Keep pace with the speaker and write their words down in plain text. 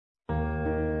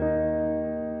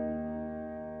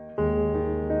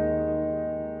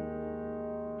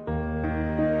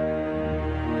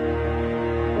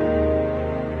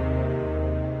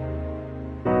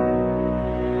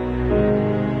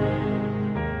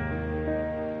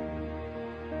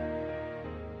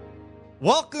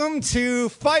Welcome to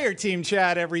Fire Team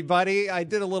Chat, everybody. I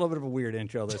did a little bit of a weird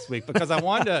intro this week because I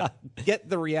wanted to get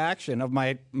the reaction of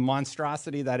my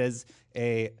monstrosity that is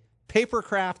a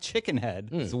Papercraft chicken head.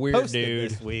 It's weird, posted dude.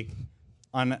 this week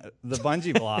on the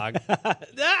Bungie blog.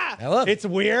 I love it. It's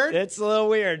weird. It's a little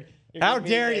weird. How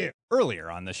dare you?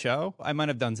 Earlier on the show, I might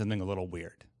have done something a little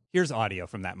weird. Here's audio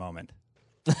from that moment.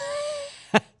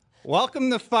 Welcome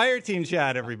to Fire Team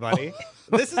Chat, everybody.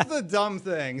 This is the dumb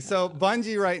thing. So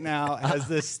Bungie right now has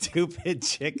this stupid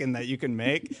chicken that you can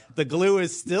make. The glue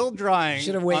is still drying.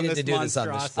 Should have waited to do this on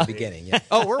the beginning. Yeah.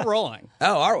 Oh, we're rolling.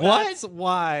 Oh, are we? That's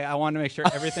why I wanted to make sure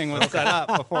everything was set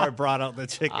up before I brought out the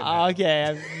chicken. Okay, I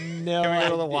have no Can we go to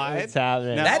idea the wide? what's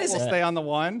happening. No, That is- we'll stay on the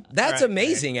one. That's All right,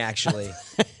 amazing, actually.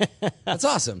 That's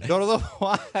awesome. Go to the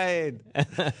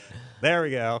wide. There we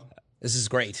go. This is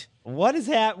great. What is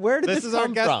Where did this This is our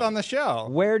come guest from? on the show.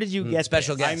 Where did you get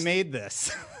special this? I guest. made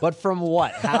this. But from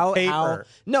what? How? Paper.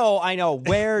 No, I know.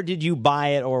 Where did you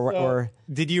buy it, or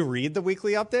Did you read the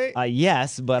weekly update?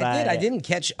 yes, but I didn't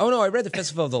catch. Oh, no, I read the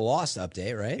Festival of the Lost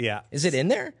update, right? Yeah. Is it in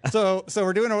there? So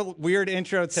we're doing a weird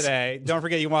intro today. Don't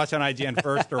forget you watch on IGN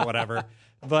first or whatever.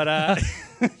 But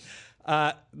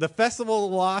the Festival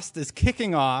of Lost is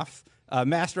kicking off.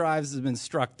 Master Ives has been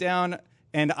struck down,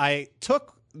 and I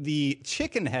took the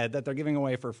chicken head that they're giving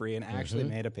away for free and actually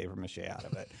made a paper mache out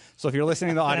of it. So if you're listening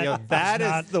to the audio, that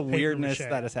not is the paper weirdness mache.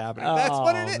 that is happening. That's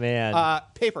what it is. man.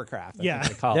 Papercraft. I Yeah.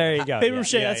 think they call There it. you go. Paper yeah.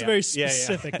 mache, that's a very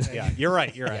specific thing. Yeah, you're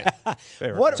right. You're right.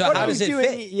 Paper. What? So what how are does you it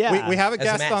doing? fit? Yeah, We have a As a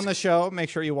guest on mask. the show. Make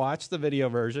sure you watch the video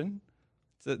version.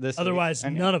 This Otherwise, week.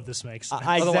 And- none of this makes sense.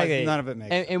 Otherwise, exactly. none of it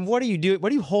makes And what are you doing?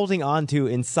 What are you holding on to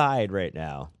inside right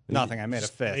now? Nothing. I made a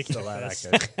fist making so a that I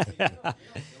fist. could.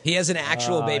 He has an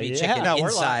actual baby yeah. chicken No, we're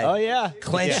inside, Oh yeah,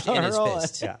 clenched in his Roll it.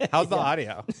 fist. Yeah. How's the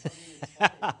audio?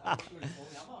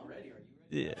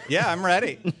 Yeah, I'm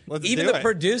ready. Let's Even do the it.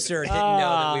 producer didn't know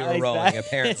that we were rolling, Exactly.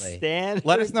 apparently. Stan,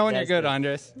 Let us know when you're good, Destin.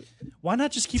 Andres. Why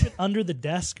not just keep it under the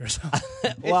desk or something?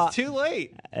 Well, It's too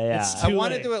late. Yeah. It's I too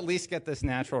wanted late. to at least get this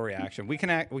natural reaction. We can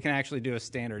actually do a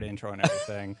standard intro and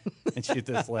everything and shoot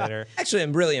this later. Actually,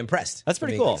 I'm really impressed. That's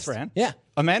pretty to be cool. honest. Fran. Yeah.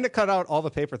 Amanda cut out all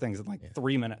the paper things in like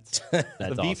 3 minutes. The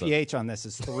awesome. VPH on this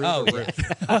is through Oh, the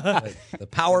yeah. roof. The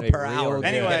power per real hour. good.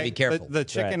 Anyway, Anyway, be careful. the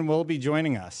chicken will be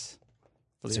joining us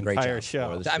for It's the a great entire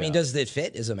job. show. I mean, does it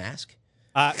fit as a mask?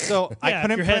 So I Yeah,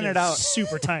 couldn't your print head it out. is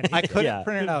super tiny. I couldn't Yeah.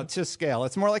 print it out to scale.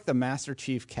 It's more like the Master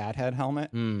Chief cat head helmet.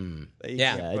 that you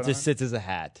Yeah. can't Yeah, put it just on. sits as a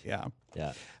hat. Yeah.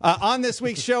 Yeah. On this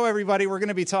week's show, everybody, we're going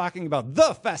to be talking about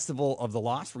the Festival of the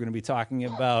Lost. We're going to be talking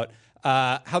about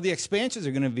how the expansions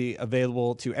are going to be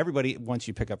available to everybody once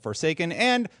you pick up Forsaken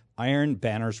and Iron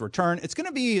Banner's Return. It's going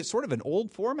to be sort of an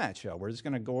old format show. We're just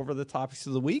going to go over the topics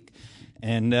of the week.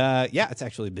 And yeah, it's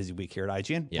actually a busy week here at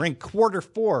IGN. We're in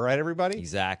Q4, right, everybody?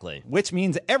 Exactly. Which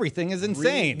means everything is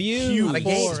insane. A lot of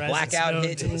games, Q4, as blackout it's known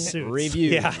hit. to the suits.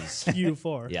 Reviews. Yeah.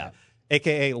 Q4. Yeah.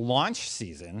 AKA launch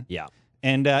season. Yeah.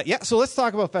 And yeah, so let's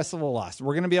talk about Festival of Lost.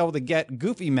 We're going to be able to get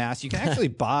Goofy masks. You can actually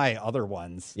buy other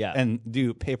ones and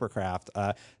do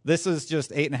papercraft. This is just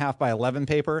 8.5 by 11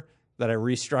 paper that I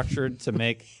restructured to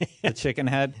make the chicken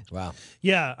head. Wow.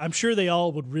 Yeah, I'm sure they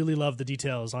all would really love the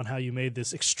details on how you made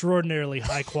this extraordinarily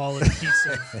high quality piece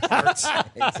of art.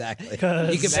 Exactly. You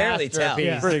 'Cause- can barely tell.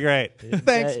 Yeah. Pretty great.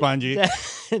 Thanks,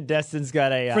 Bungie. Destin's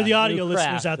got a For the audio new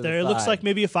craft listeners out to the there, it looks side. like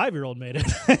maybe a 5-year-old made it.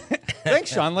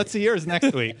 Thanks, Sean. Let's see yours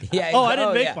next week. Yeah, Oh, I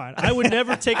didn't make yeah. mine. I would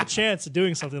never take a chance of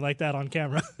doing something like that on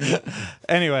camera.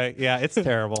 Anyway, yeah, it's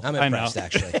terrible. I'm I know. impressed,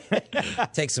 actually.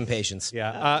 Take some patience.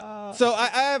 Yeah. So I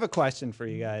have a question for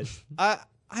you guys.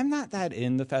 I'm not that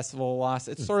in the Festival of Lost.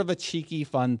 It's sort of a cheeky,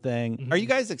 fun thing. Are you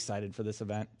guys excited for this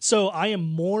event? So I am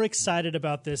more excited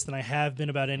about this than I have been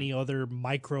about any other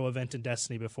micro event in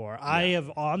Destiny before. I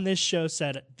have on this show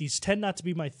said these tend not to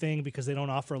be my thing because they don't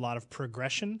offer a lot of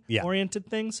progression oriented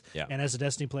things. Yeah. And as a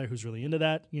Destiny player who's really into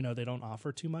that, you know, they don't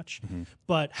offer too much.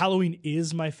 But Halloween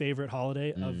is my favorite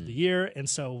holiday of the year. And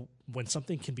so when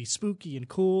something can be spooky and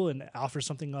cool and offer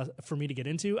something for me to get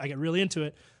into, I get really into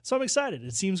it. So I'm excited.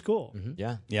 It seems cool.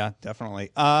 Yeah. Yeah, definitely.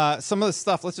 Some of the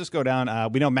stuff, let's just go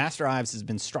down. We know Master Ives has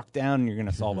been struck down and you're going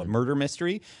to solve a murder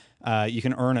mystery. You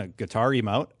can earn a guitar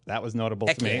emote. That was notable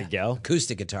Heck to me. yeah. go.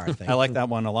 Acoustic guitar thing. I like that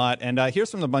one a lot. And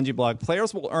here's from the Bungie blog.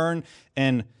 Players will earn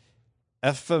an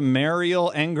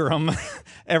ephemeral engram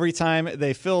every time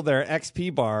they fill their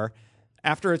XP bar.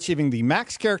 After achieving the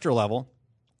max character level,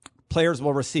 players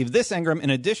will receive this engram in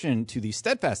addition to the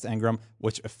Steadfast engram,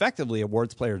 which effectively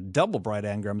awards players double bright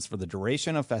engrams for the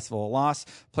duration of Festival of Lost.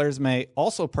 Players may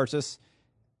also purchase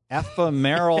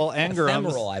ephemeral engrams.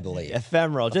 Ephemeral, I believe.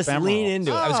 Ephemeral. Just Ephemeral. lean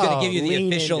into it. I was going to give you the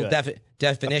lean official into it.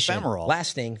 definition. Ephemeral.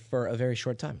 Lasting for a very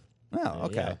short time. Oh,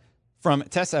 okay. from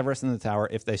Tess Everest in the tower,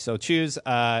 if they so choose.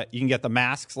 You can get the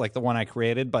masks like the one I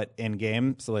created, but in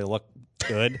game, so they look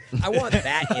good. I want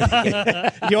that in the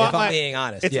game. If I'm being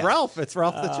honest. It's yeah. Ralph. It's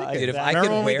Ralph the chicken. Dude, if I Remember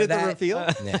could when we wear did that, the reveal?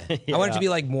 I want it to be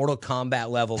like Mortal Kombat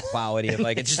level quality of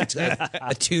like it's just a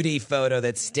 2D photo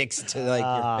that sticks to like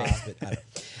your face. But I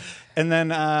don't. And then,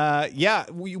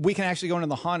 we can actually go into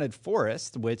the haunted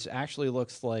forest, which actually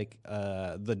looks like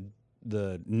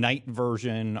the night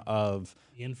version of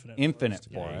The Infinite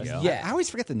Forest. Forest. Yeah. I always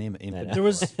forget the name of Infinite. There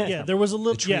was a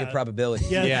little Tree of probability.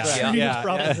 Yeah, Yeah. the tree Yeah. of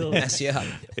probability. Mess you up.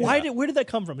 Where did that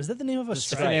come from? Is that the name of a It's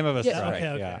strike? the name of a Yeah. strike.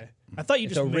 Okay. Yeah. I thought you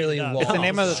It's just a made really it up. long- It's the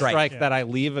name of the Strike. strike that I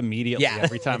leave immediately Yeah.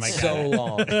 every time I It's get so it.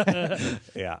 long.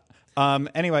 Yeah.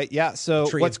 Anyway, yeah. So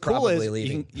Tree what's of cool probably is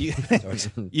leaving.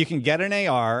 you can get an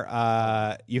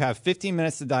AR. You have 15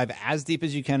 minutes to dive as deep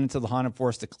as you can into the haunted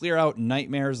forest to clear out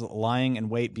nightmares lying in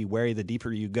wait. Be wary. The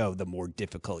deeper you go, the more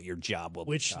difficult your job will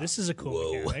Which become. this is a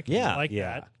cool mechanic. Yeah. I like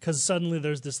Yeah. that because suddenly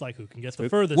there's this like who can get the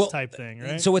furthest type thing,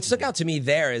 right? So what stuck out to me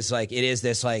there is like it is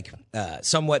this like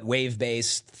somewhat wave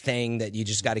based thing that you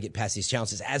just got to get past these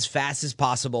challenges as fast as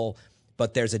possible.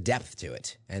 But there's a depth to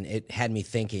it, and it had me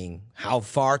thinking: how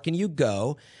far can you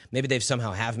go? Maybe they've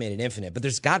somehow have made it infinite, but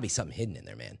there's got to be something hidden in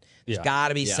there, man. There's got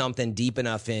to be something deep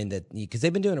enough in that because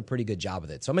they've been doing a pretty good job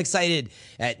with it. So I'm excited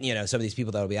at some of these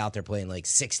people that will be out there playing like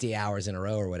 60 hours in a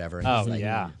row or whatever. And just,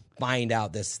 like, find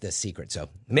out this secret. So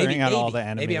maybe Clearing out all the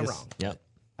maybe I'm enemies. wrong. Yep.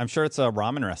 I'm sure it's a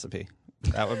ramen recipe.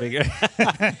 That would be good.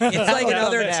 It's like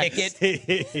another ticket.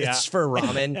 Yeah. It's for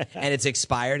ramen and it's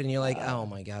expired, and you're like, oh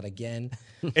my god, again.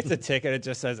 It's a ticket. It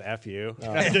just says "F you."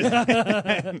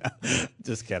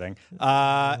 Just kidding.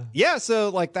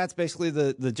 So like that's basically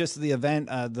the gist of the event.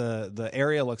 The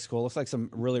area looks cool. Looks like some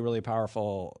really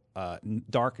powerful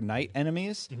Dark Knight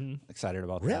enemies. Excited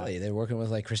about that. Really, they're working with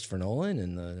like Christopher Nolan,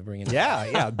 and they're bringing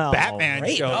Yeah. Batman.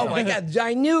 Great. showed Oh up. my god,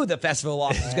 I knew the Festival of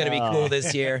Lost was going to be cool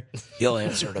this year. You'll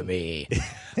answer to me.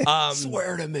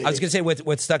 Swear to me. I was going to say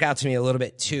what stuck out to me a little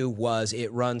bit too was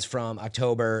it runs from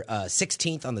October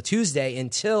 16th on the Tuesday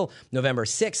until November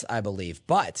 6th, I believe.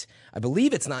 But I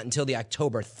believe it's not until the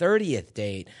October 30th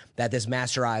date that this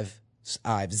Master Ives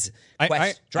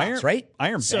quest drops, right?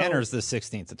 Iron Banner's the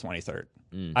 16th to 23rd.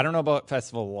 I don't know about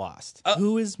Festival of Lost.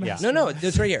 Who is Master? No,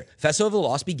 it's right here. Festival of the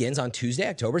Lost begins on Tuesday,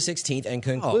 October 16th, and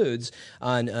concludes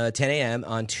on 10 a.m.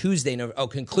 on Tuesday.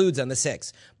 Concludes on the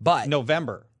 6th. But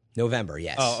November. November,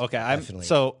 yes. Oh, okay. Definitely.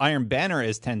 So Iron Banner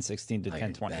is 10/16 to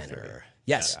 10/23. Banner.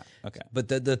 Yes. Yeah. Okay. But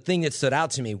the thing that stood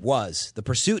out to me was the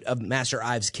pursuit of Master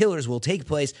Ives' killers will take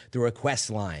place through a quest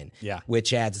line,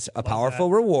 which adds a powerful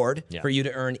reward for you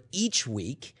to earn each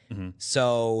week.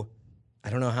 So I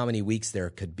don't know how many weeks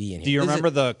there could be in here. Do you remember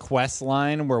the quest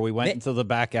line where we went into the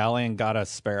back alley and got a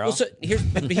sparrow? Well, so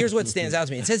here's what stands out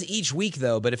to me. It says each week,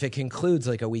 though, but if it concludes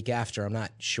like a week after, I'm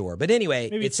not sure. But anyway,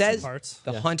 Maybe it it's two says parts.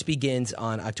 the hunt begins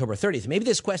on October 30th. Maybe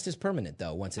this quest is permanent,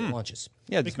 though, once it launches.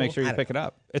 Yeah, just make sure you pick it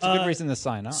up. It's a good reason to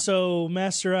sign up. So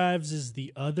Master Ives is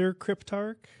the other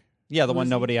Cryptarch. Yeah, the one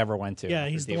nobody ever went to. Yeah,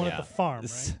 he's the one at the farm,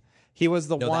 right? He was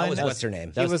the No, one. that was what's her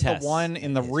name? He was the Tess. one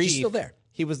in the reef. She's still there.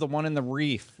 He was the one in the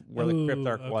reef where the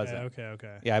Cryptarch wasn't.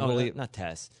 Okay. Yeah, I Oh, believe not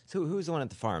Tess. So who's the one at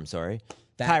the farm? Sorry,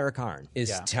 That- Tyra Karn. Is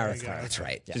Tara That's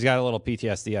right. she's got a little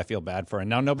PTSD. I feel bad for her. And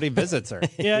now nobody visits her.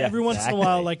 Yeah, every once in a exactly.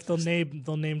 while, like they'll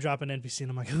name drop an NPC,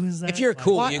 and I'm like, who is that? If you're Like,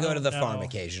 cool, you go to the No. farm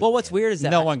occasionally. Well, what's weird is that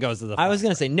No one goes to the I farm. was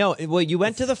going to say no. Well, you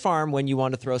went to the farm when you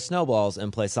wanted to throw snowballs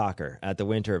and play soccer at the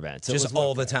winter event. So it just was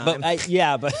all the time. But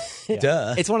but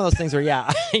Duh. it's one of those things where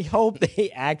I hope they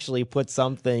actually put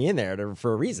something in there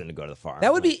for a reason to go to the farm.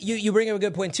 That would be you bring up a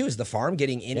good point too. Is the farm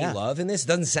getting any love in this?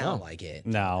 Doesn't sound like it.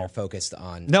 No. They're focused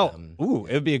on No. Ooh,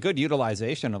 it would be a good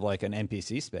utilization of like an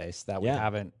NPC space that we Yeah.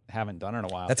 haven't done in a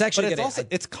while. That's actually but it's gonna- also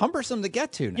it's cumbersome to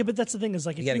get to now. Yeah, but that's the thing is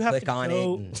like if You got to have click to on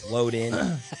go, it and load in.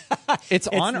 It's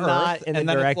on not Earth in and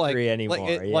the then it's like, directory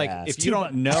anymore, Like yeah. if you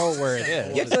don't know where it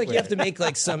is, You have to make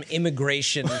like some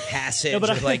immigration passage but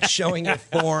of like showing your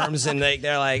forms, and like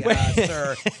they're like,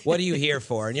 sir, what are you here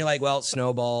for? And you're like, well,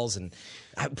 snowballs, and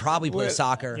I'd probably play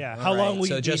soccer. Yeah, All how long will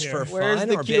so you be just here? for Where's fun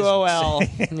the or business?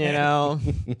 QOL? You know,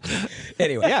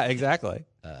 Anyway, yeah, exactly.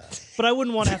 But I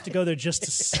wouldn't want to have to go there just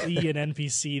to see an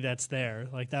NPC that's there.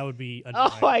 Like that would be annoying.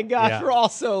 oh my gosh, Yeah. we're all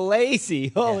so lazy.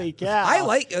 Holy cow! I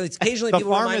like occasionally The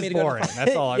people farm remind is me to go to the boring. farm.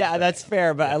 That's all. I'm yeah, saying. that's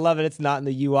fair, but I love it. It's not in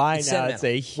the UI It's now. It's a sentimental.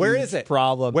 huge Where is it?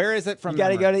 problem. Where is it from? You got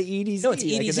to memory? go to EDZ. No, it's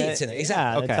like EDZ. It's in there. Exactly.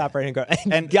 Yeah, the Okay. top right hand corner.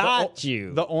 And got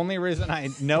you. The only reason I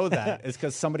know that is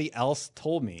because somebody else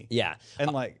told me. Yeah.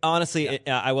 And like Honestly,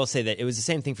 I will say that it was the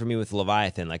same thing for me with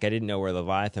Leviathan. Like, I didn't know where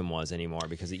Leviathan was anymore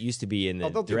because it used to be in the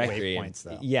they'll do directory. waypoints,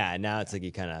 though. Yeah, now it's like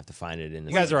you kind of have to find it in.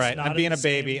 You guys are right. not I'm being in a the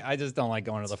baby. same- I just don't like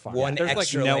going to the farm. One There's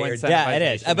extra like no layer. incentivization Yeah, it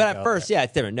is. to But at go first, there. yeah,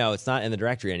 it's different. No, it's not in the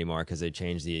directory anymore because they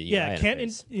changed the Yeah, UI can't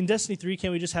interface. in Destiny 3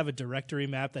 can't we just have a directory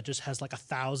map that just has like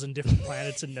 1,000 different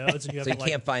planets and nodes, and you have So you to like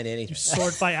can't find anything. you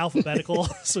sort by alphabetical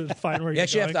so to find where You you're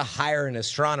actually going. have to hire an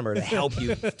astronomer to help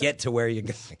you get to where you're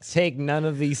going. Take none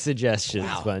of these suggestions,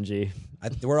 Wow. Bungie.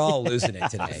 We're all losing it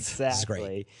today. This is great.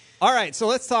 Exactly. All right, so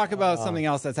let's talk about something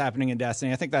else that's happening in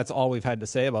Destiny. I think that's all we've had to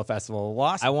say about Festival of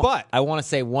Lost. I but want to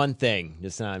say one thing.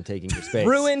 Just now, I'm taking your space.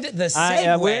 Ruined the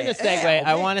segue. We're in the segue.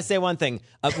 I want to say one thing.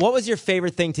 What was your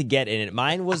favorite thing to get in it?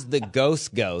 Mine was the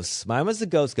Ghost. Mine was the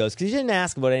Ghost because you didn't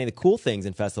ask about any of the cool things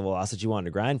in Festival of Lost that you wanted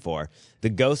to grind for. The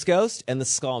Ghost and the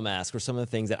Skull Mask were some of the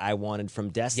things that I wanted from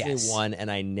Destiny Yes. 1, and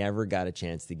I never got a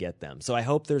chance to get them. So I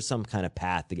hope there's some kind of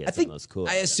path to get some of those cool.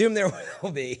 I assume there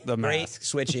will be The great mask.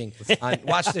 switching.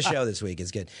 Watch the show this week; it's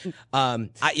good.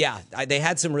 They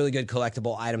had some really good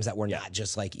collectible items that were not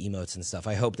just like emotes and stuff.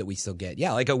 I hope that we still get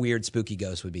like a weird spooky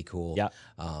ghost would be cool. Yeah.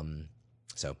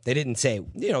 So they didn't say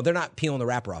they're not peeling the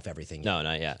wrapper off everything. No,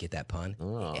 not yet. Get that pun?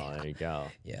 Oh, there you go.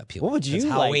 Yeah. Peel. What would you It's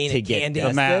like Halloween to and get, candy. the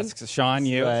Dustin? masks, Sean,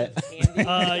 you.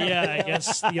 yeah, I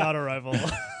guess the auto rival.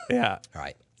 Yeah. All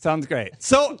right. Sounds great.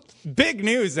 So, big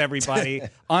news, everybody.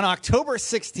 On October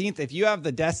 16th, if you have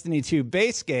the Destiny 2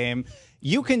 base game,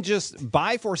 you can just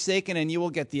buy Forsaken and you will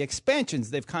get the expansions.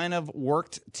 They've kind of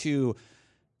worked to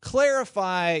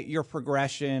clarify your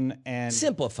progression and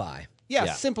Simplify.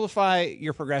 simplify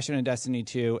your progression in Destiny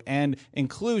 2 and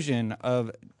inclusion of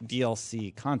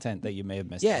DLC content that you may have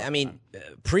missed. Yeah, out I mean, on.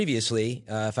 previously,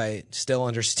 if I still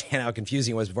understand how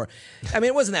confusing it was before, I mean,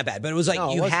 it wasn't that bad, but it was like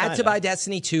No, it you was had to kinda. buy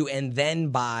Destiny 2 and then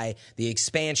buy the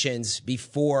expansions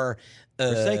before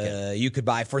Forsaken. you could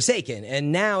buy Forsaken.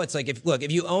 And now it's like,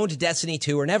 if you owned Destiny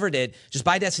 2 or never did, just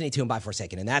buy Destiny 2 and buy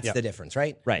Forsaken. And that's the difference,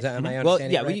 right? Right. Is that, am I Well,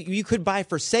 understanding yeah, it right? you could buy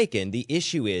Forsaken. The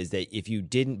issue is that if you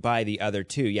didn't buy the other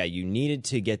two, you needed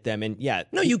to get them. And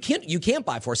No, you can't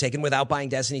buy Forsaken without buying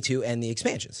Destiny 2 and the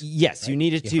expansions. yes, you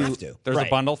needed You to. have to. There's right. a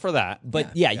bundle for that.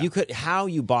 But you could. How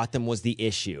you bought them was the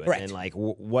issue, Correct. and like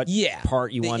what Yeah.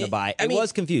 part you wanted to buy. It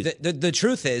was confusing. The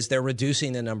truth is they're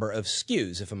reducing the number of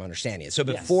SKUs, if I'm understanding it. So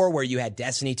before, where you had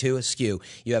Destiny 2 a SKU,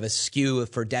 you have a SKU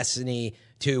for Destiny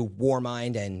 2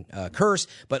 Warmind and Curse,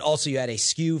 but also you had a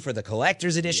SKU for the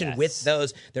Collector's Edition Yes. with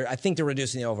those. I think they're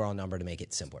reducing the overall number to make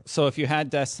it simpler. So if you had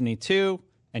Destiny 2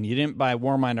 and you didn't buy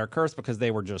Warmind or Curse because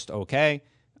they were just okay,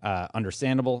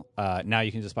 understandable. Now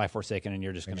you can just buy Forsaken and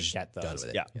you're just going to get those. done with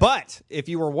it. Yeah. But if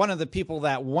you were one of the people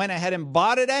that went ahead and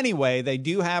bought it anyway, they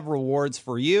do have rewards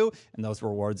for you. And those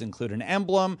rewards include an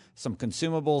emblem, some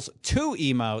consumables, 2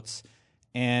 emotes.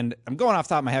 And I'm going off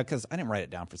the top of my head because I didn't write it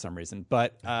down for some reason.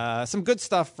 But some good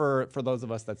stuff for those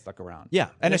of us that stuck around. Yeah,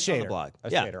 And a it's on the shader. blog.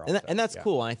 A Yeah, shader and, also. and that's Yeah.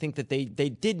 cool. And I think that they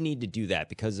did need to do that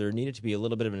because there needed to be a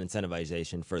little bit of an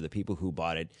incentivization for the people who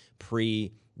bought it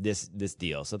pre this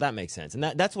deal. So that makes sense. And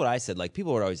that's what I said. Like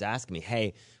people would always ask me,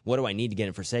 "Hey, what do I need to get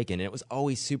in Forsaken?" And it was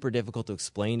always super difficult to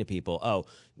explain to people. Oh,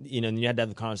 and you had to have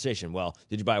the conversation. Well,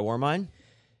 did you buy Warmind?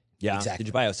 Yeah. Exactly. Did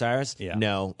you buy Osiris? Yeah.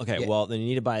 No. Okay. Yeah. Well, then you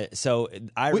need to buy. So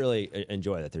I really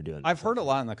enjoy that they're doing. I've heard a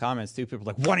lot in the comments too. People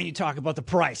are like, why don't you talk about the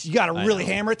price? You got to really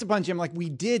hammer it to Bungie. I'm like, we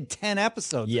did 10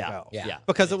 episodes ago. Yeah.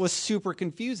 Because it was super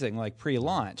confusing, like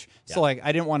pre-launch. So like,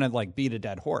 I didn't want to like beat a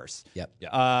dead horse. Yep.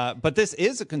 But this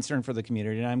is a concern for the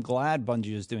community, and I'm glad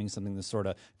Bungie is doing something to sort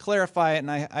of clarify it.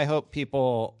 And I hope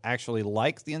people actually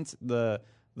like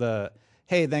the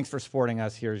hey, thanks for supporting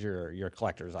us. Here's your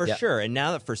collector's For item. sure. And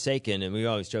now that Forsaken, and we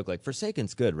always joke, like,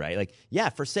 Forsaken's good, right? Like, yeah,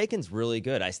 Forsaken's really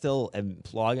good. I still am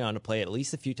logging on to play it at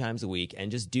least a few times a week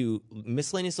and just do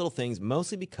miscellaneous little things,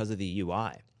 mostly because of the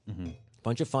UI.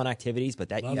 Bunch of fun activities, but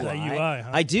that Love UI, that UI, huh?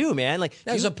 I do, man. Like,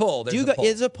 There's a pull. There's a pull.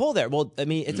 There's a pull there. Well, I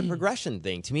mean, it's a progression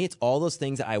thing. To me, it's all those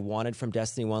things that I wanted from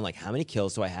Destiny 1. Like, how many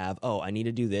kills do I have? Oh, I need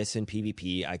to do this in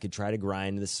PvP. I could try to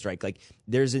grind the strike. Like,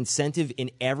 there's incentive in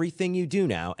everything you do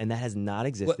now, and that has not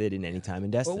existed in any time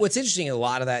in Destiny. Well, what's interesting, a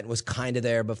lot of that was kind of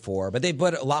there before, but they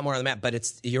put a lot more on the map.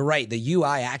 But you're right. The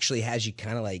UI actually has you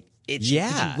kind of like itchy. 'Cause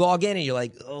Yeah. you log in and you're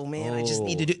like, oh man, I just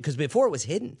need to do, because before it was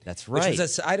hidden. That's Which right. was a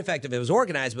side effect of it was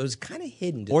organized, but it was kind of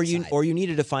hidden. To or the you side. or you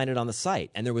needed to find it on the site,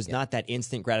 and there was not that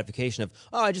instant gratification of,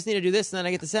 oh, I just need to do this, and then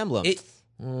I get this emblem. It's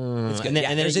good. And then, Yeah, and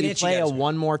then there's an you itch play gotta it scratch.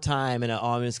 one more time, and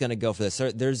I'm just going to go for this.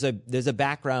 So there's a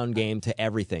background game to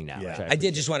everything now. Yeah. which I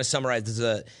did just want to summarize.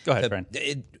 Go ahead, Brian.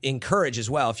 Encourage as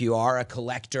well, if you are a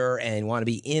collector and want to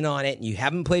be in on it and you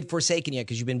haven't played Forsaken yet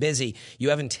because you've been busy, you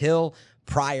have until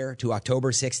prior to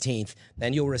October 16th,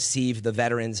 then you'll receive the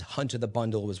Veterans Hunt of the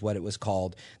Bundle was what it was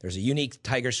called. There's a unique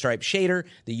Tiger Stripe shader,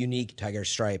 the unique Tiger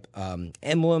Stripe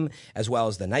emblem, as well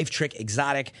as the Knife Trick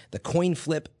exotic, the Coin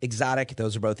Flip exotic.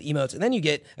 Those are both emotes. And then you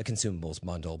get a consumables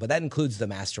bundle, but that includes the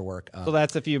Masterwork. So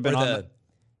that's if you've been or on. the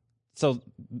So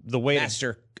the way.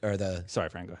 Master, or the Sorry,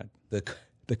 Frank. Go ahead.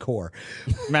 the core.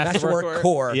 Masterwork Masterwork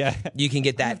core. Yeah. You can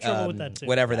get that, trouble with that too.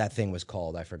 whatever that thing was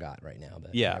called. I forgot right now,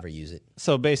 but Yeah. I never use it.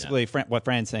 So basically, what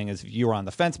Fran's saying is, if you were on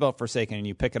the fence about Forsaken and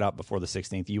you pick it up before the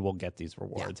 16th, you will get these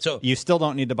rewards. so- you still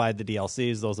don't need to buy the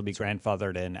DLCs; those will be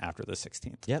grandfathered in after the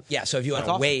 16th. Yep. Yeah, so if you want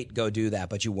to wait, go do that,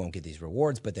 but you won't get these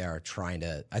rewards. But they are trying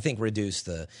to, I think, reduce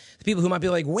the people who might be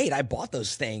like, wait, I bought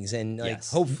those things, and like,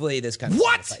 Yes. hopefully this kind of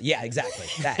What? Yeah, exactly.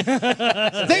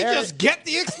 That. They just get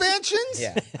the expansions.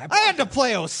 Yeah. I had to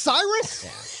play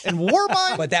Osiris and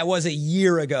Warbind. But that was a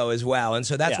year ago as well, and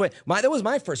so that's Yeah. what that was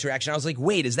my first reaction. I was like,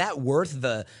 wait, is that worth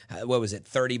the what was it,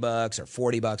 $30 or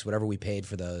 $40, whatever we paid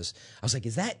for those? I was like,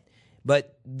 is that?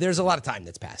 But there's a lot of time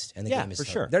that's passed, and the Yeah, game is for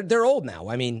so- sure. They're old now.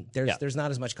 I mean, Yeah. there's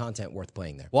not as much content worth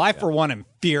playing there. Well, I for one am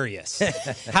furious.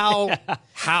 How?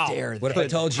 What if I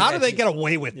told you? How do that they you- get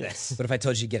away with this? What if I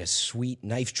told you to get a sweet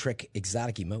Knife Trick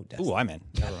exotic emote? Dustin? Ooh, I'm in.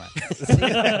 Never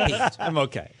mind. I'm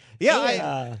okay.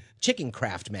 Yeah, Chicken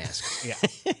craft mask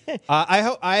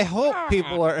I hope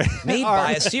people are made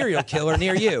by a serial killer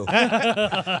near you.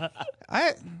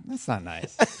 That's not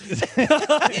nice.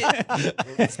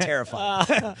 It's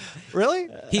terrifying. Really?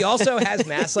 He also has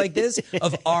masks like this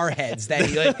of our heads that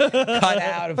he like cut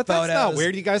out of But photos. that's not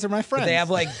weird. You guys are my friends. They have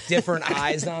like different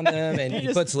eyes on them, and he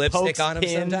just puts lipstick pokes on them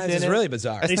pins sometimes. in It's it. really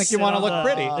bizarre. I think you sit want to on look the-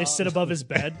 pretty. They sit above his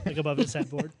bed, like above his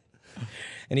headboard.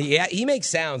 And he makes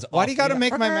sounds. Why do you got to awful.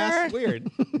 make my mask weird?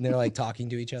 And they're like talking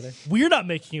to each other. We're not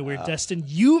making it weird, Destin.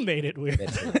 You made it weird.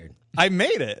 It's weird. I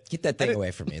made it. Get that thing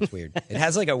away from me. It's weird. It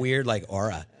has like a weird like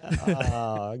aura.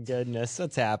 Oh goodness,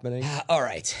 what's happening? All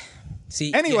right.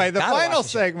 See. Anyway, yeah, the gotta final watch the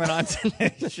show. segment on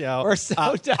today's show. We're so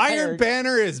Iron tired.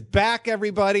 Banner is back,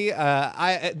 everybody.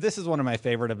 This is one of my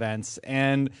favorite events,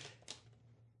 and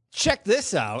check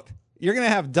this out. You're going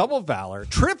to have double Valor,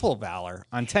 triple Valor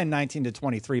on 10-19 to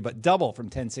 23, but double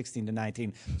from 10-16 to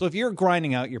 19. So if you're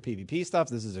grinding out your PvP stuff,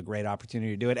 this is a great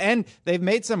opportunity to do it. And they've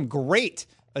made some great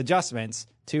adjustments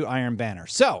to Iron Banner.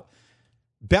 So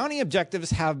bounty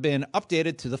objectives have been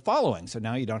updated to the following. So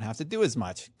now you don't have to do as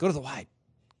much. Go to the wide.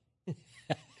 You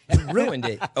ruined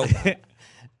it. Oh.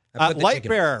 I put the Light chicken-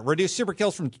 Bearer, reduce super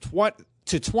kills from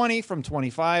 20 from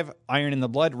 25. Iron in the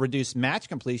Blood, reduce match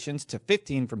completions to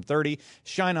 15 from 30.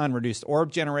 Shine On, reduced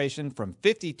orb generation from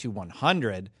 50 to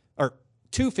 100, or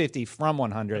 250 from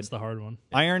 100. That's the hard one.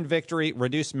 Iron Victory,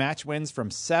 reduce match wins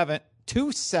from 7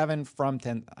 to 7 from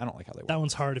 10. I don't like how they work. That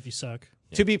one's hard if you suck.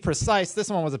 To be precise, this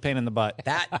one was a pain in the butt.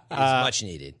 That is much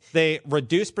needed. They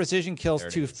reduce precision kills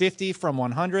to 50 from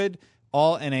 100.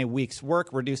 All in a week's work,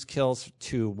 reduce kills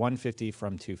to 150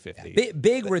 from 250.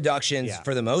 Big reductions yeah.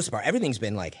 for the most part. Everything's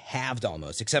been like halved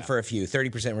almost, except for a few.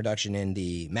 30% reduction in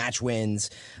the match wins.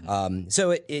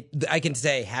 So I can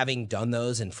say, having done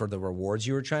those and for the rewards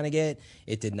you were trying to get,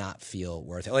 it did not feel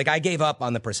worth it. Like I gave up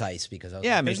on the precise because I was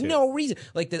Yeah, like, me there's too. no reason.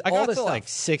 Like I all got this to stuff. like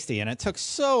 60, and it took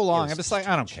so long. I'm just like,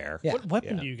 I don't care. Yeah. What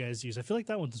weapon do you guys use? I feel like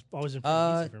that one's always been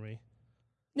pretty easy for me.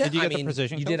 Yeah, Did you I get the mean,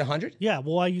 precision You kills? did 100? Yeah,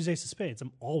 well, I use Ace of Spades.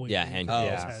 I'm always Yeah, using hand- those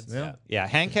yeah. heads. Yeah. Yeah,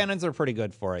 hand cannons are pretty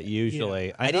good for it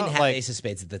usually. I didn't know, have like, Ace of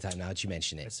Spades at the time. Now that you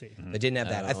mention it, I see. I didn't have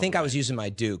that. I think I was using my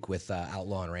Duke with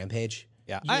Outlaw and Rampage.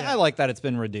 Yeah, I like that it's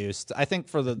been reduced. I think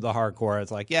for the hardcore,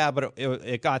 it's like, yeah, but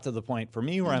it got to the point for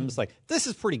me where I'm just like, this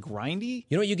is pretty grindy.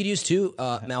 You know what you could use too?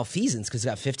 Malfeasance, because it's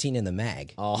got 15 in the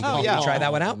mag. Oh, yeah. Try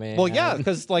that one out? man. Well, yeah,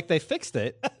 because like they fixed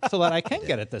it so that I can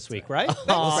get it this week, right?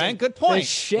 Thanks, Frank. Good point. The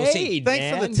shade,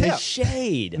 Thanks for man. the tip.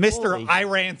 shade. Mister, Holy- I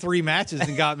ran 3 matches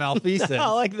and got malfeasance. I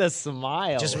like the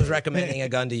smile. Just was recommending a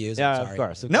gun to use. yeah, I'm of sorry.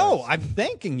 course. No, I'm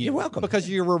thanking you. You're welcome. Because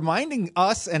you're reminding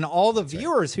us and all the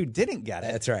viewers who didn't get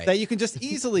it. That's right. That you can just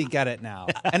easily get it now.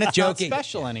 And it's Joking. not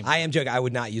special anymore. I am joking. I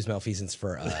would not use Malfeasance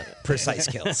for precise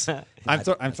kills. I'm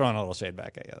throwing a little shade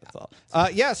back at you. That's all.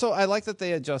 Yeah, so I like that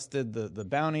they adjusted the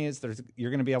bounties.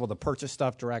 You're going to be able to purchase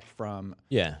stuff direct from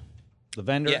yeah. the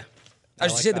vendor. Yeah. I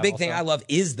was like just saying the that big thing also. I love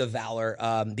is the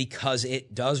Valor because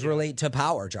it does relate to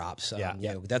power drops. Yeah.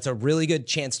 You know, that's a really good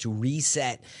chance to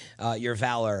reset your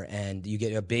Valor, and you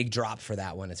get a big drop for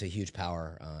that one. It's a huge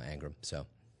power engram. So,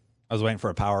 I was waiting for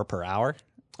a power per hour.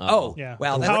 Yeah.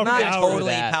 well, The that's power not per hour-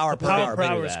 totally that. power The per power hour. per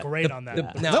but- hour is great on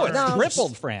that. No, it's no,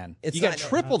 tripled, Fran. it's You got not-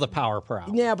 triple the power per hour.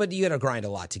 Yeah, but you got to grind a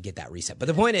lot to get that reset. But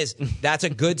the point is, that's a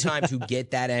good time to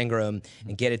get that engram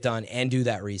and get it done and do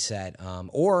that reset.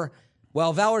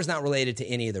 Well, Valor's not related to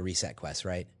any of the reset quests,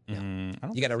 right?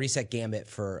 You got to reset Gambit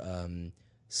for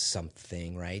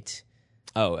something, right?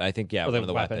 Oh, I think Oh, one of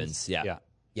the weapons. Yeah.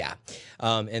 Yeah,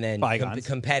 and then Bygones.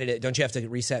 competitive. Don't you have to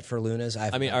reset for Lunas?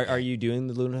 I mean, are you doing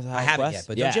the Luna's House I haven't quest? yet,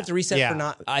 but don't you have to reset Yeah. for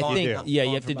not? I gone- think gone- you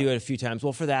gone have for to do it a few times.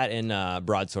 Well, for that and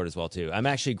Broadsword as well too. I'm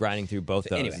actually grinding through both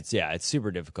those. anyway. It's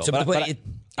super difficult. So, but but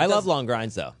I love does- long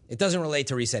grinds though. It doesn't relate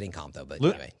to resetting comp though. But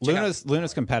anyway, check out-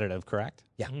 Luna's competitive, correct?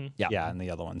 yeah. Yeah. And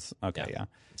the other ones. Okay, yeah.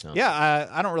 So-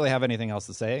 I don't really have anything else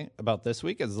to say about this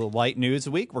week. It's the light news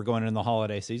week. We're going into the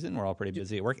holiday season. We're all pretty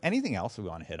busy at work. Anything else we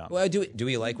want to hit on? Well, do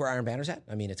we like where Iron Banner's at?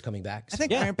 I mean, it's coming back. I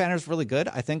think Iron Banner's really good.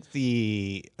 I think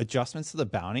the adjustments to the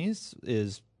bounties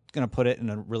is going to put it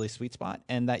in a really sweet spot,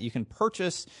 and that you can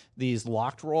purchase these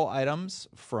locked roll items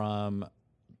from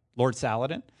Lord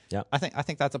Saladin. Yeah. I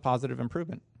think that's a positive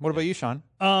improvement. What about you, Sean?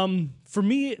 For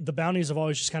me, the bounties have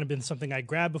always just kind of been something I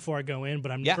grab before I go in, but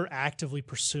I'm Yeah. never actively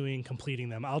pursuing completing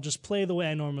them. I'll just play the way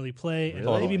I normally play and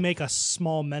Totally. maybe make a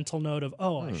small mental note of,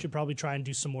 I should probably try and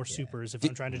do some more supers if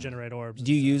I'm trying to generate orbs.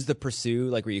 Do you use the pursue,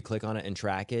 like where you click on it and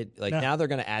track it? Like No. now they're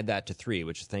going to add that to 3,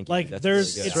 which is thank you. Like That's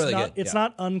there's, really it's good. really not, good. it's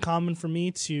not uncommon for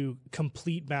me to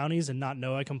complete bounties and not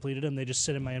know I completed them. They just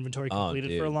sit in my inventory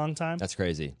completed for a dude. long time. That's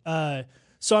crazy.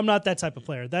 So I'm not that type of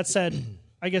player. That said,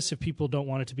 I guess if people don't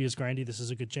want it to be as grindy, this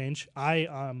is a good change. I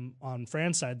on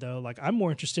Fran's side though, like I'm more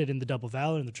interested in the double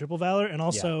valor and the triple valor, and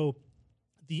also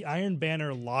the Iron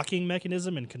Banner locking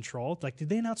mechanism and control. Like, did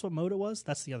they announce what mode it was?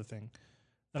 That's the other thing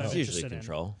that I'm It's usually interested in.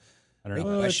 control. I don't know.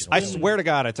 Good question. I swear to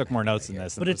God, I took more notes than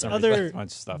this. But and it's for some reason, other, a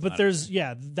bunch of stuff but on it. there's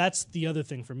that's the other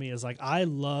thing for me is like I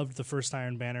loved the first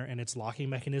Iron Banner and its locking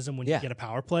mechanism when you Yeah. get a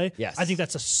power play. Yes. I think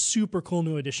that's a super cool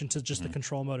new addition to just the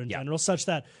control mode in general, such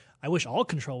that I wish all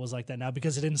control was like that now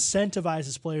because it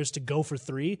incentivizes players to go for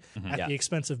 3 at the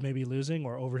expense of maybe losing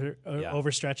or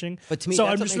overstretching. But to me, so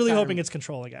that's I'm what just makes really Iron- hoping it's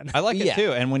control again. I like it Yeah.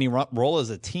 too. And when you roll as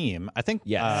a team, I think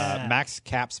Yes. max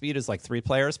cap speed is like 3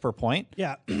 players per point.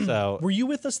 Yeah. So Were you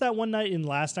with us that one night in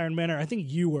last Iron Banner? I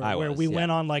think you were, I where was, we yeah.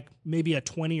 went on like maybe a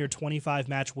 20 or 25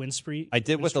 match win spree. I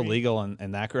did win with streak. illegal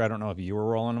and that crew. I don't know if you were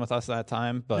rolling with us that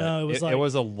time, but No, it was it like-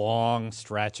 was a long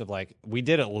stretch of like we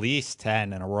did at least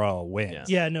 10 in a row wins.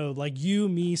 Yeah, no, like you,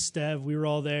 me, Stev, we were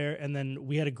all there, and then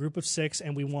we had a group of 6,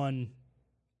 and we won.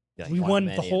 Yeah, We like won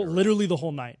many the in whole, a row. literally the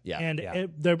whole night. Yeah, and yeah.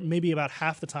 there maybe about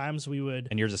half the times we would.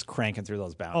 And you're just cranking through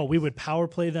those boundaries. We would power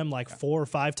play them like 4 or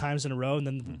 5 times in a row, and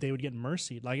then they would get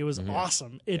mercied. Like it was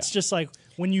awesome. It's just like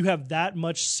when you have that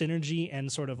much synergy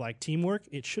and sort of like teamwork,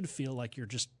 it should feel like you're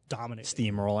just dominating.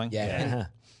 steamrolling. Yeah.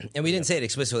 And we didn't say it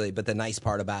explicitly, but the nice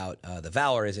part about the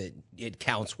Valor is it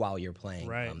counts while you're playing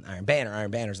Right. Iron Banner. Iron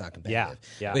Banner's not competitive.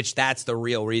 Yeah. Which that's the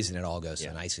real reason it all goes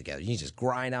so nice together. You just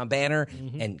grind on Banner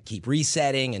and keep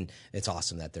resetting, and it's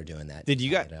awesome that they're doing that. Did you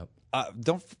guys?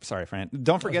 Sorry, Fran.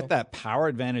 Don't forget that power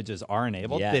advantages are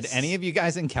enabled. Yes. Did any of you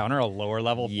guys encounter a lower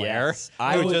level player? Yes.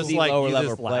 I who was just the like lower you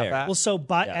level just laugh player. at? Well, so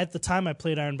at the time I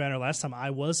played Iron Banner last time, I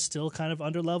was still kind of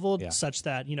underleveled, Yeah. such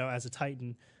that as a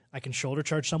Titan, I can shoulder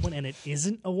charge someone, and it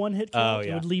isn't a one-hit kill. Oh, It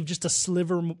yeah. would leave just a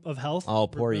sliver of health. Oh,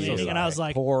 poor you. remaining, and I was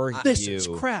like, Poor "This you. is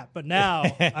crap." But now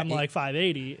I'm like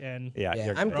 580, and yeah, Yeah,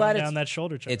 you're I'm good. glad down it's, that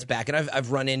shoulder charge. it's back, and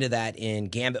I've run into that in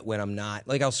Gambit when I'm not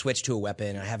like I'll switch to a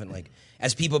weapon. I haven't like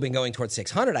as people have been going towards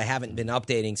 600. I haven't been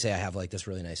updating. Say I have like this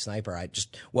really nice sniper. I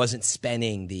just wasn't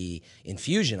spending the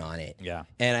infusion on it. Yeah.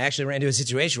 and I actually ran into a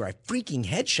situation where I freaking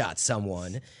headshot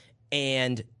someone,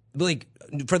 and like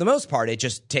for the most part, it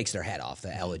just takes their head off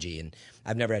the elegy, and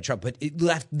I've never had trouble. But it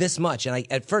left this much, and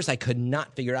at first I could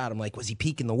not figure out. I'm like, was he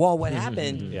peeking the wall? What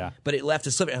happened? Yeah. But it left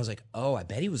a sliver, and I was like, oh, I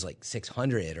bet he was like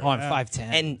 600 or Oh, I'm 5'10".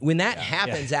 and when that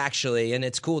happens, actually, and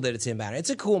it's cool that it's in banner, it's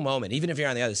a cool moment. Even if you're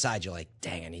on the other side, you're like,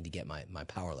 dang, I need to get my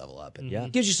power level up. And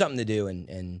it gives you something to do.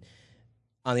 And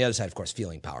on the other side, of course,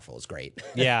 feeling powerful is great.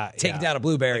 Yeah, Taking yeah. down a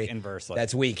blueberry, Like inverse, like-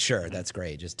 that's weak, sure, that's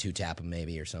great. Just 2-tap him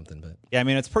maybe or something. But Yeah, I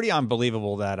mean, it's pretty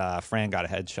unbelievable that Fran got a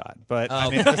headshot. But I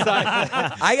Oh. mean, besides,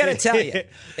 I got to tell you,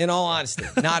 in all honesty,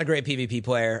 not a great PvP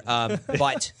player,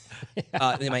 but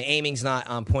my aiming's not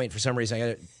on point for some reason. I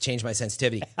got to change my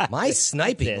sensitivity. My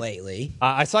sniping lately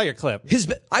I saw your clip.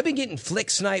 I've been getting flick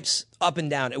snipes up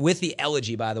and down with the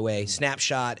elegy, by the way,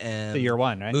 snapshot and The year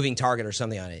 1, right? moving target or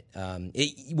something on it.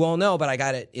 Well, no, but I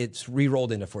got it. It's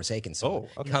re-rolled into Forsaken, so Oh,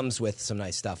 okay. it comes with some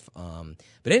nice stuff.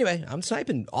 But anyway, I'm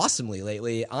sniping awesomely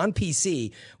lately on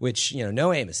PC, which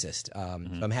no aim assist. So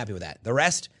I'm happy with that. The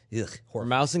rest, horrible.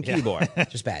 Mouse and keyboard.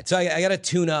 Just bad. So I got to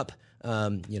tune up,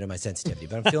 my sensitivity.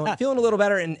 But I'm feeling a little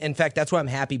better. And in fact, that's why I'm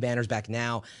happy Banner's back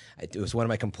now. It was one of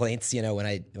my complaints, when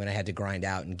I had to grind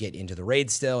out and get into the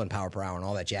raid still and power per hour and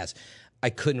all that jazz. I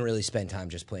couldn't really spend time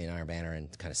just playing Iron Banner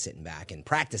and kind of sitting back and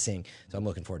practicing. So I'm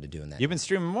looking forward to doing that. You've been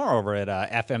streaming more over at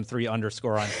FM3_ on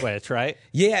Twitch, right?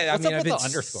 Yeah, What's I mean, up I've with been the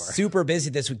underscore? super busy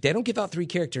this week. They don't give out 3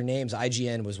 character names.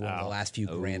 IGN was one of the last few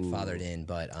grandfathered in,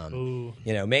 but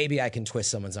maybe I can twist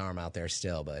someone's arm out there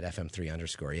still. But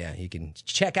FM3_, yeah, you can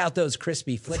check out those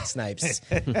crispy flick snipes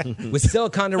with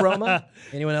Siliconaroma.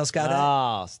 Anyone else got that?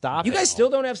 Oh, stop You it. guys still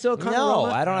don't have Siliconaroma? No,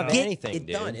 I don't have Get anything, it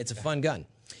dude. done. It's a fun gun.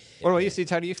 What about you, Steve?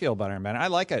 How do you feel about Iron Banner? I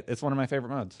like it. It's one of my favorite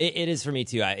modes. It is for me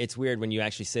too. It's weird when you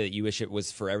actually say that you wish it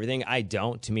was for everything. I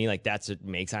don't. To me, like that's what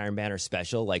makes Iron Banner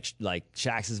special. Like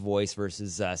Shax's voice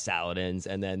versus Saladin's,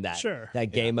 and then that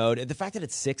game mode. The fact that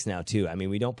it's 6 now too. I mean,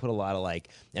 we don't put a lot of like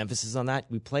emphasis on that.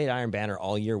 We played Iron Banner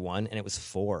all year 1, and it was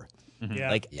 4.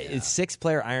 Yeah. It's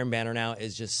 6-player Iron Banner now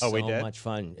is just so we did? much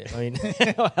fun. I mean,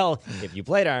 well, if you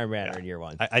played Iron Banner in year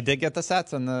 1. I did get the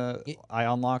sets and I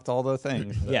unlocked all the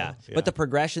things. So, Yeah. But the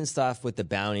progression stuff with the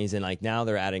bounties and like now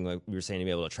they're adding, like we were saying, to be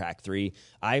able to track 3.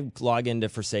 I log into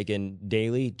Forsaken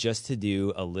daily just to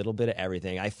do a little bit of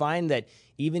everything. I find that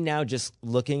even now, just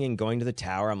looking and going to the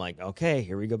tower, I'm like, okay,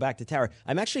 here we go back to tower.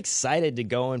 I'm actually excited to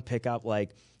go and pick up like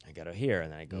I go to here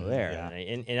and then I go there,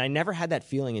 and I never had that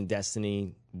feeling in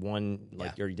Destiny 1,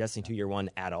 like or Destiny 2 year 1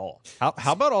 at all.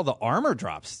 How about all the armor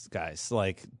drops, guys?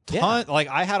 Like, like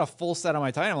I had a full set on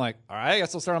my Titan. I'm like, all right, I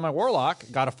guess I'll start on my Warlock.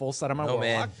 Got a full set on my Warlock.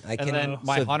 Man. And then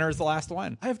my Hunter's the last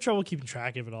one. I have trouble keeping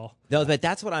track of it all. No, but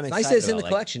that's what I'm excited Nice that it's in about. the Like,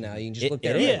 collection now. You can just look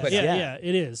at it it real is, quick. Yeah,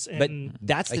 it is. But And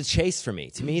that's the chase for me.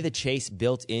 To me, the chase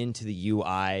built into the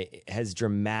UI has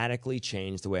dramatically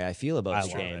changed the way I feel about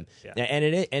this love game. it. Yeah. And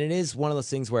it is one of those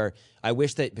things where I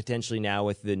wish that potentially now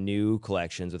with the new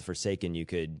collections with Forsaken, you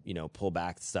could pull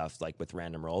back stuff like with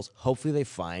random rolls. Hopefully, they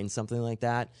find something like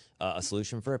that, a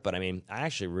solution for it. But I mean, I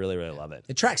actually really, really love it.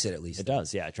 It tracks it at least. It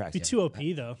does, yeah. It tracks be it. too OP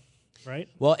though, right?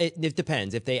 Well, it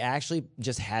depends. If they actually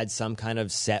just had some kind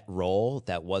of set roll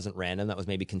that wasn't random, that was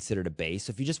maybe considered a base.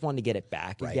 So if you just wanted to get it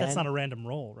back again, That's not a random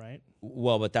roll, right?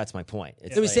 well, but that's my point.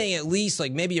 It's So we're like- saying at least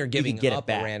like maybe you're giving get it up a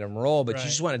back. random roll, but Right. you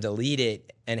just want to delete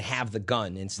it and have the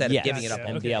gun instead of Yes. giving it up.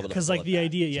 And on be able to Because pull like it the back.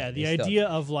 idea, the it's idea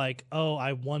of like, oh,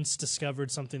 I once discovered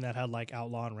something that had like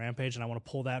Outlaw and Rampage, and I want to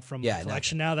pull that from Yeah, my no.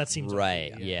 collection now. That seems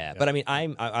Right. OP, Yeah. But I mean, I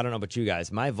don't know about you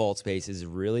guys. My vault space is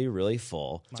really, really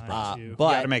full. Mine too. You got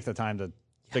But to make the time to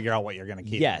figure out what you're going to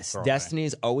keep. yes, and throw away.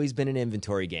 Destiny's always been an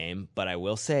inventory game, but I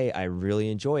will say I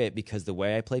really enjoy it because the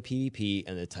way I play PvP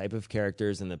and the type of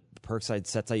characters and the perk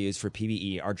sets I use for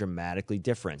PvE are dramatically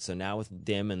different. So now with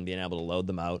Dim and being able to load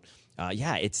them out,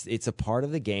 it's a part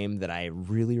of the game that I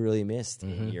really, really missed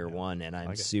in year 1, and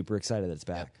I'm super excited that it's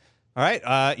back. All right.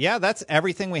 That's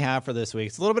everything we have for this week.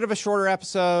 It's a little bit of a shorter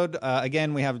episode.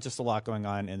 Again, we have just a lot going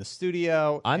on in the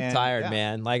studio. I'm and, tired, yeah.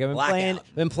 man. Like I've Blackout.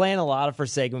 been playing a lot of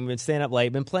Forsaken. We've been staying up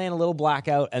late. Been playing a little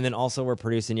Blackout, and then also we're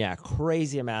producing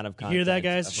crazy amount of content. Hear that,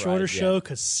 guys? of Shorter Rise, show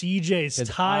because CJ's 'Cause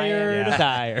tired. I am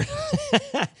tired.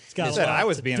 He's got They a said lot I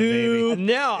was to being a do. baby.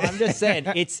 No, I'm just saying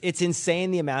it's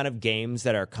insane the amount of games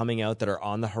that are coming out that are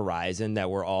on the horizon that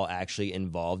we're all actually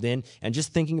involved in, and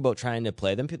just thinking about trying to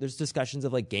play them. There's discussions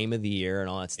of like Game of the Year and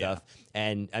all that stuff.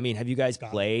 And I mean, have you guys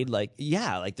played? Like,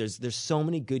 there's so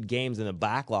many good games in the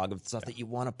backlog of stuff that you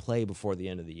want to play before the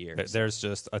end of the year. There's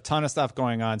just a ton of stuff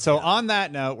going on. So on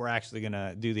that note, we're actually going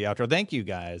to do the outro. Thank you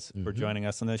guys for joining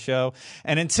us on this show.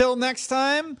 And until next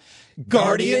time,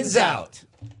 Guardians out.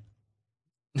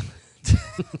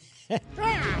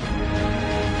 out.